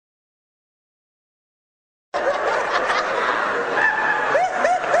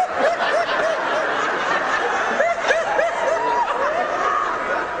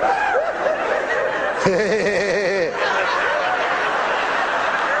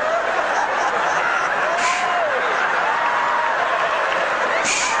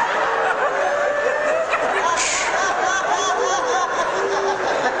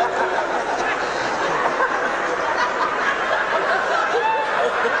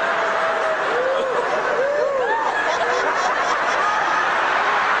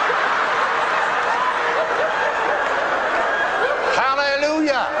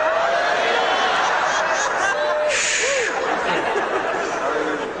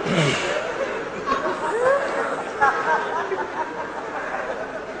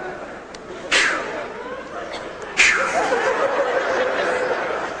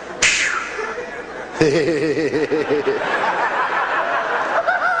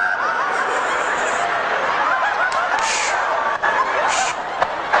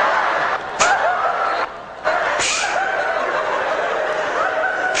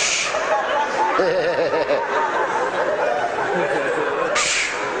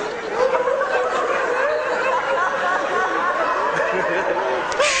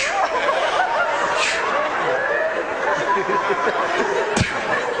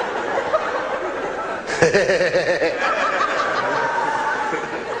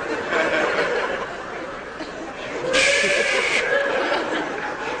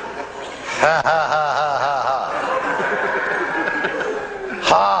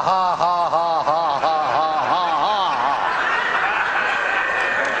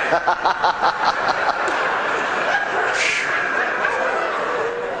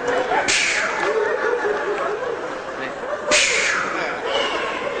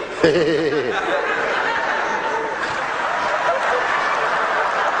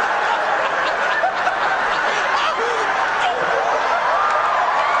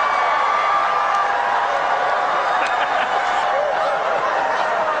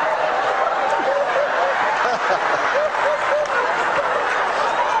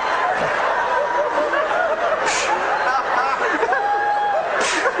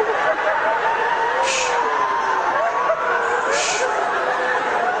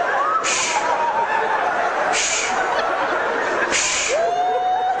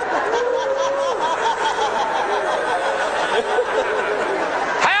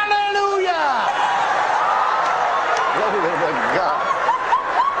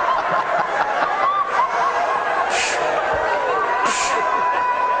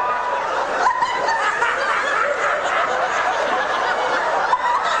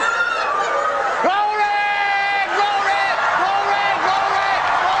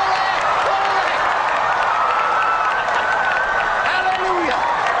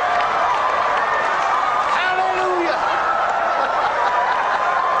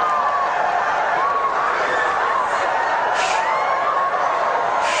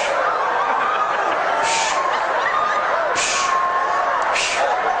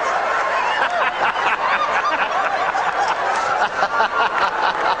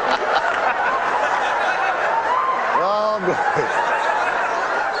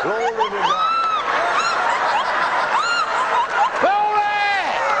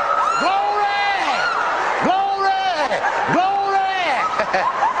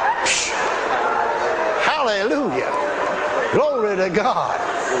Hallelujah. Glory to God.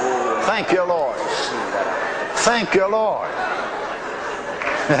 Thank you, Lord. Thank you, Lord.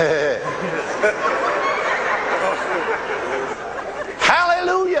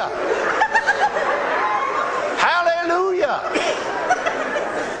 Hallelujah. Hallelujah.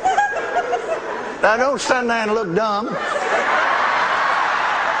 Now don't stand there and look dumb.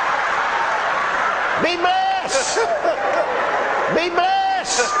 Be blessed. Be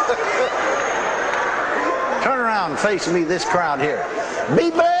blessed. Turn around and face me, this crowd here. Be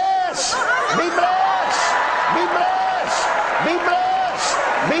blessed. Be blessed. Be blessed. Be blessed.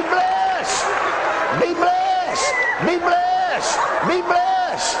 Be blessed. Be blessed. Be blessed. Be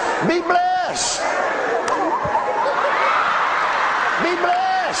blessed. Be blessed. Be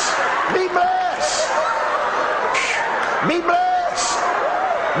blessed. Be blessed. Be blessed.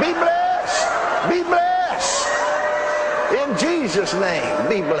 Be blessed. Be blessed. In Jesus' name,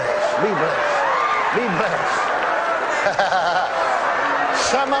 be blessed. Be blessed. Be blessed.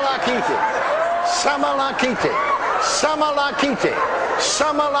 Samalakite. Samalakite. Samalakite.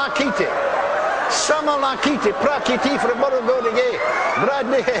 Samalakite. Samalakite. Prakiti fraborogodige.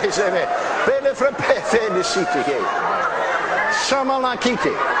 Bradeseve. Fede frapefe de sitige.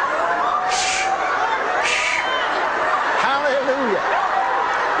 Samalakite. Hallelujah.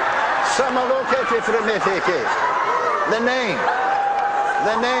 Samalokete fremefeke. The name.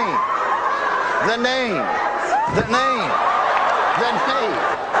 The name. The name, the name, the name,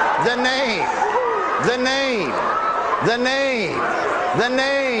 the name, the name, the name, the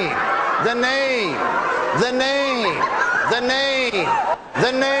name, the name, the name, the name,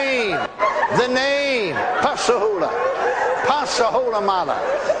 the name, the name, Pasahola, Pasahola Mala,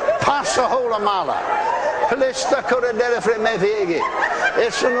 Pasahola Mala, Plesta Corredere Fremevege,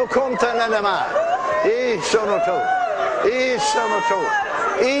 e sono contanama, e sono to, e sono to.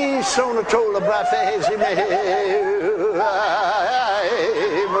 E sono tola brafesi me e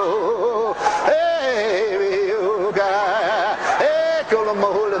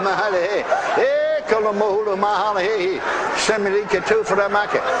colomo Hula Mahale, Ekolomohula Mahale, Semelika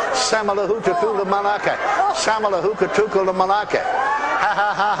Tuframaka, Samalahuta Kula Malaka, Samalahuka Tukula Malaka. Ha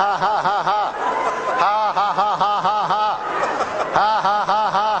ha ha ha ha ha ha. Ha ha ha ha ha ha. Ha ha ha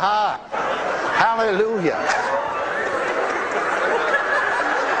ha ha. Hallelujah.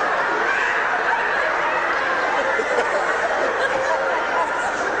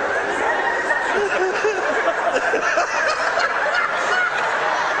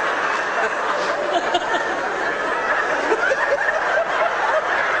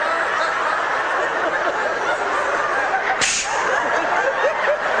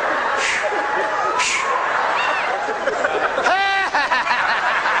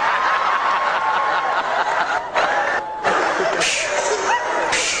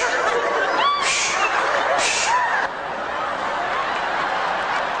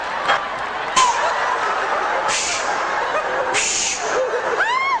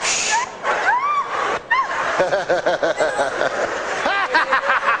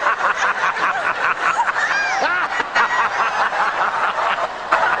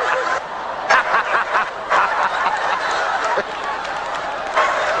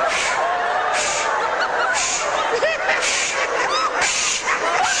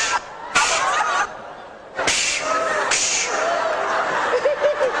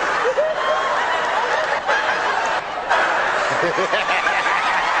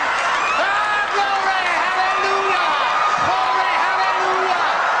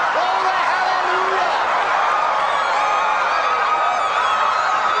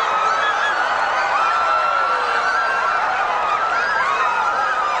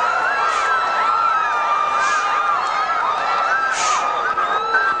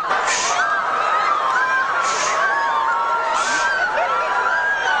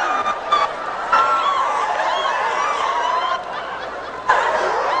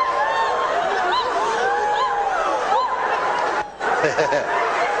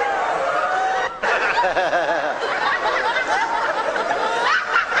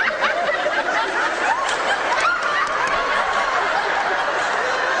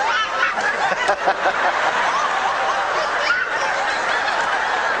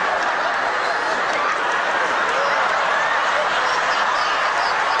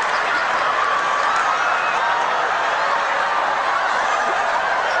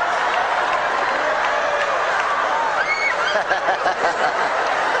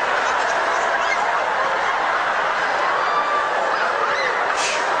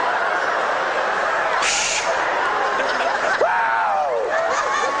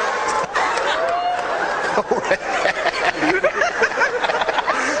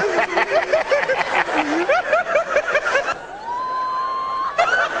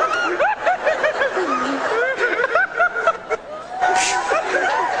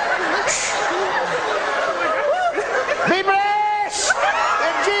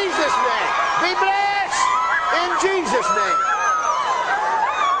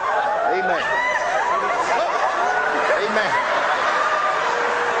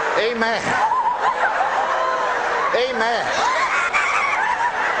 Amen. Amen.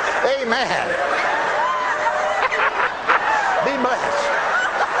 Amen. Be blessed.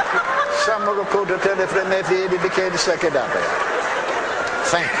 Samolo kodo tele freme fidi bikedi sekedate.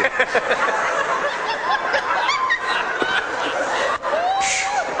 Thank you.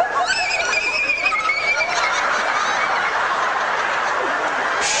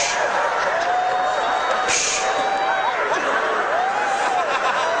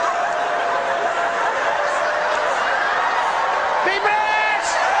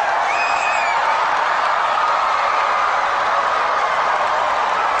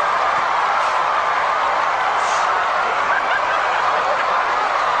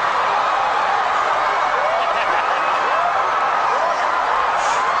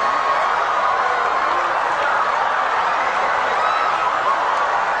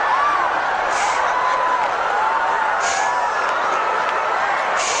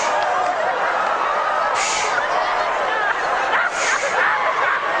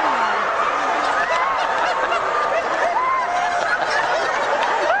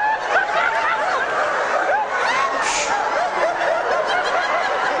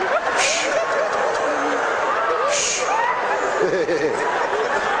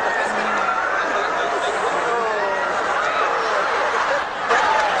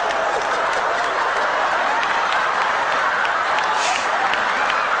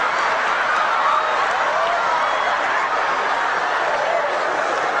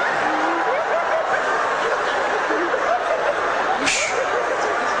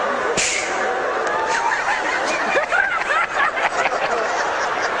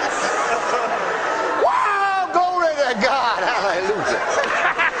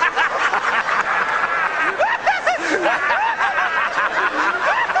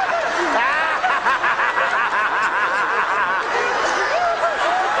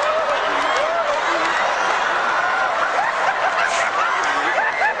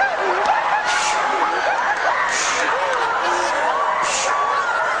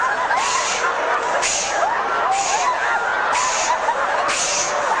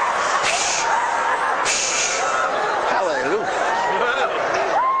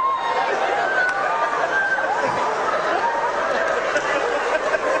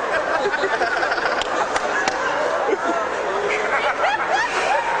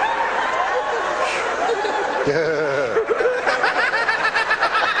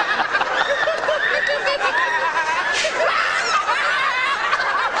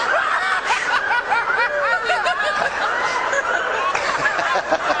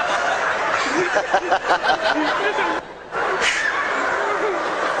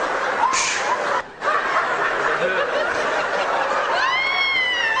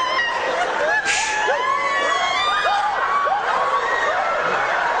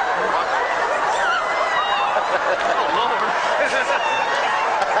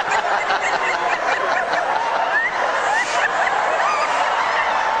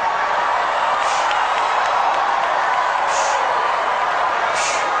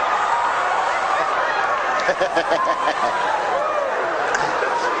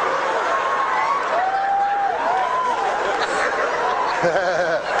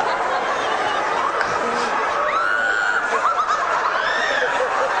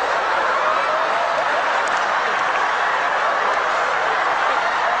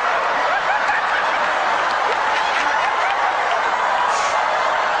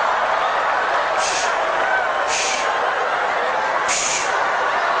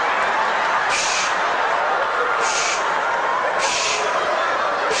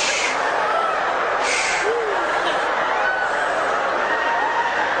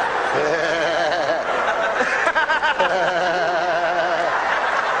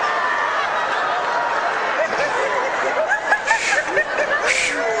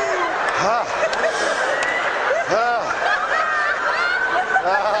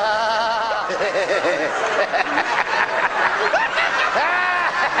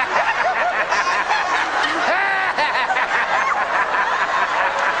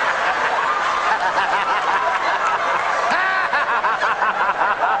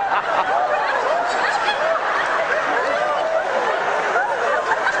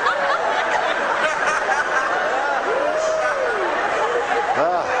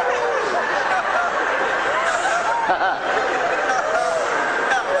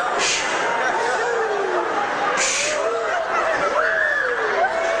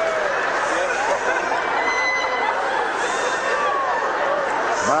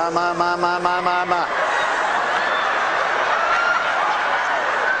 My.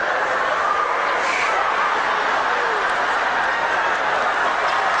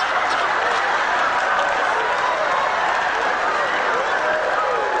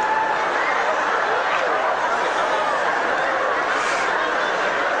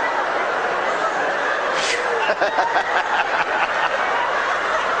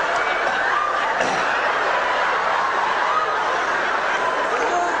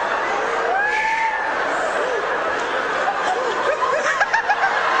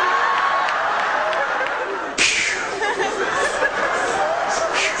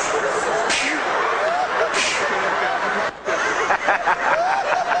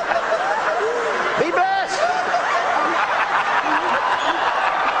 Be blessed.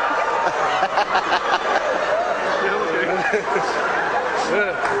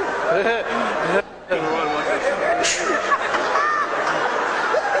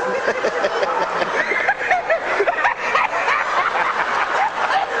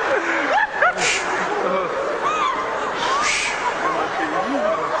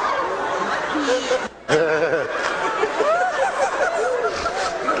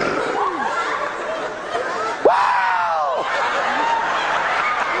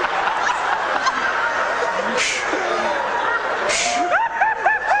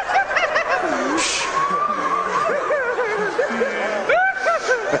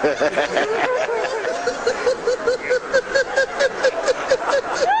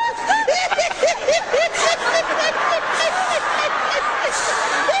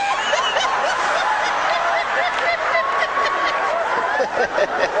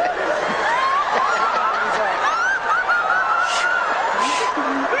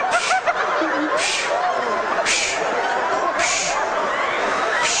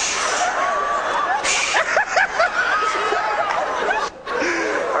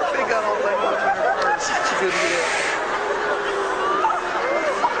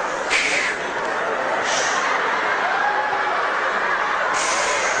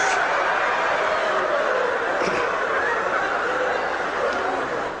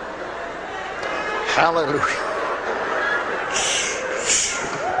 Hallelujah.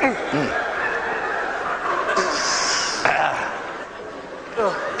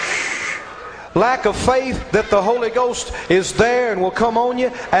 Lack of faith that the Holy Ghost is there and will come on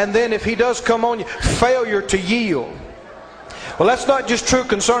you, and then if He does come on you, failure to yield. Well, that's not just true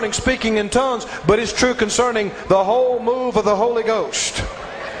concerning speaking in tongues, but it's true concerning the whole move of the Holy Ghost.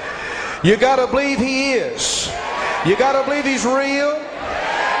 You got to believe He is. You got to believe He's real.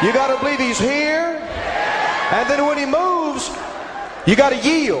 You got to believe He's here. And then when He moves, you got to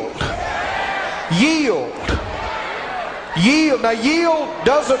yield. Yield. Yield. Now, yield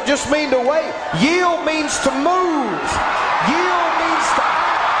doesn't just mean to wait. Yield means to move. Yield means to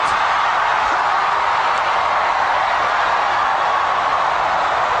act.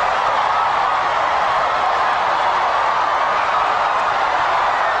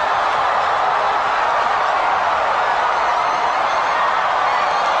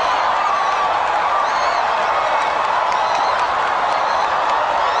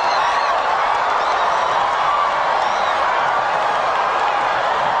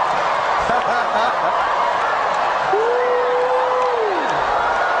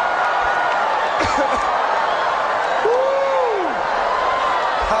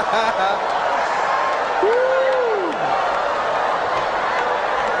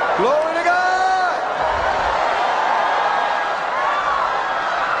 Glory to God.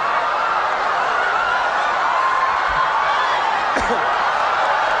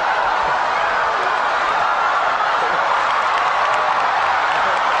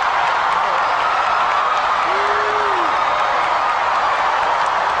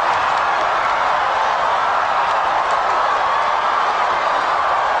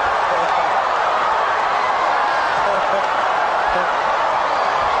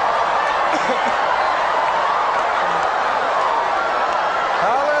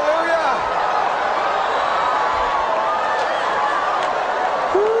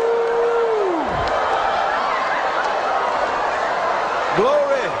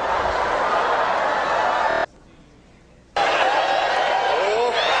 Glory.